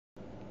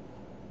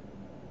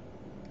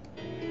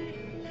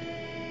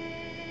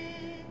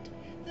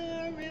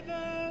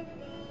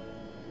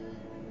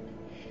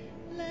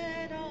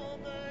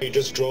You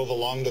just drove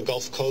along the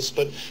Gulf Coast,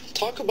 but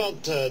talk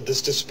about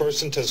this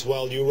dispersant as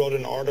well. You wrote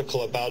an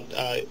article about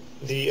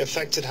the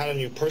effect it had on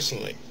you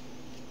personally.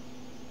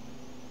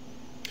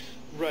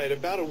 Right.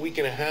 About a week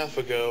and a half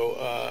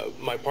ago,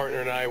 my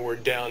partner and I were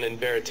down in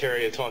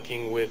Barataria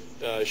talking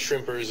with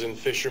shrimpers and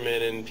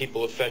fishermen and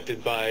people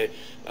affected by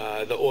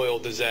the oil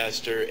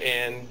disaster.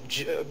 And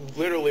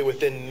literally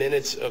within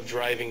minutes of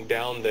driving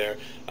down there,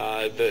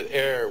 the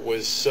air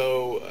was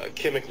so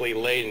chemically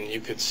laden. You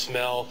could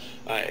smell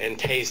and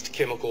taste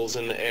chemicals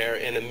in the air,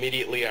 and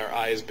immediately our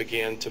eyes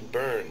began to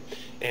burn.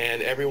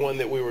 And everyone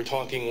that we were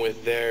talking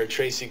with there,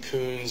 Tracy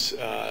Coons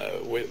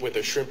with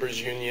the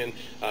Shrimpers Union,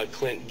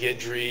 Clint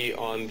Guidry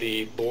on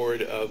the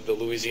board of the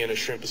Louisiana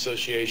Shrimp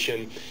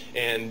Association,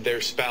 and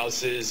their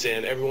spouses,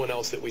 and everyone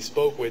else that we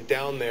spoke with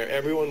down there,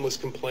 everyone was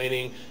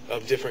complaining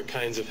of different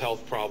kinds of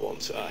health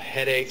problems.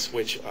 Headaches,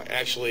 which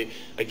actually,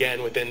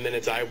 again, within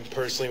minutes, I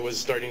personally was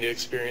starting to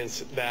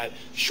experience that,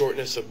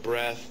 shortness of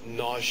breath,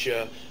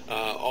 nausea,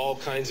 all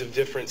kinds of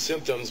different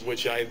symptoms,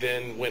 which I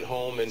then went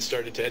home and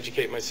started to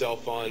educate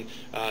myself on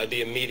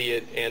the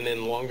immediate and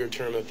then longer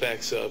term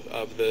effects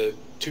of the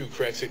two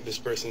corrective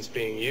dispersants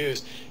being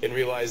used, and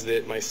realized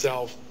that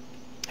myself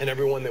and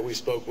everyone that we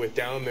spoke with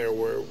down there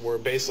were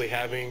basically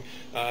having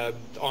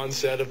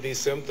onset of these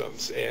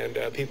symptoms, and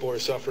people are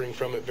suffering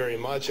from it very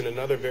much. And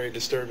another very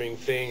disturbing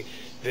thing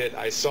that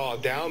I saw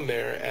down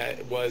there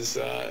was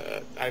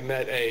I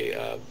met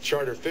a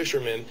charter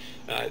fisherman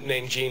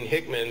named Gene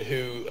Hickman,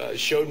 who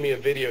showed me a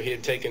video he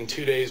had taken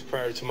 2 days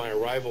prior to my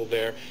arrival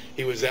there.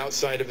 He was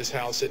outside of his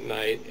house at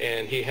night,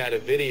 and he had a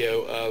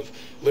video of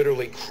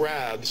literally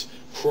crabs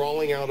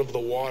crawling out of the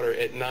water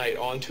at night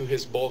onto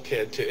his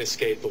bulkhead to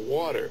escape the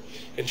water.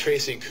 And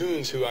Tracy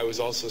Coons, who I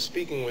was also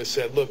speaking with,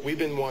 said, look, we've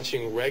been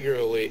watching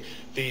regularly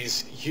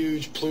these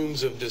huge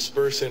plumes of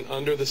dispersant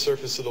under the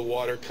surface of the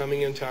water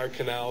coming into our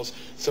canals,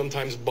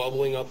 sometimes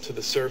bubbling up to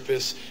the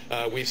surface.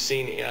 We've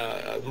seen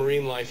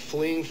marine life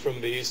fleeing from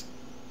these.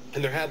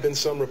 And there have been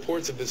some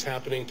reports of this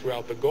happening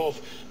throughout the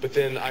Gulf, but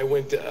then I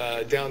went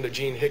down to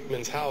Gene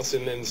Hickman's house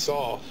and then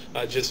saw,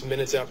 just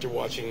minutes after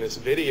watching this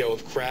video,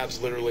 of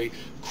crabs literally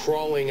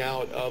crawling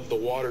out of the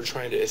water,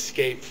 trying to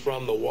escape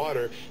from the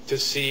water, to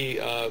see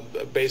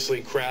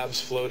basically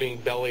crabs floating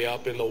belly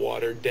up in the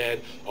water,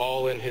 dead,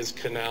 all in his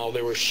canal.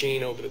 There was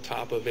sheen over the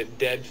top of it,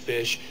 dead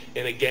fish,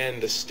 and again,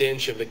 the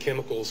stench of the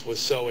chemicals was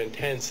so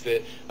intense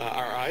that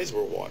our eyes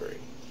were watering.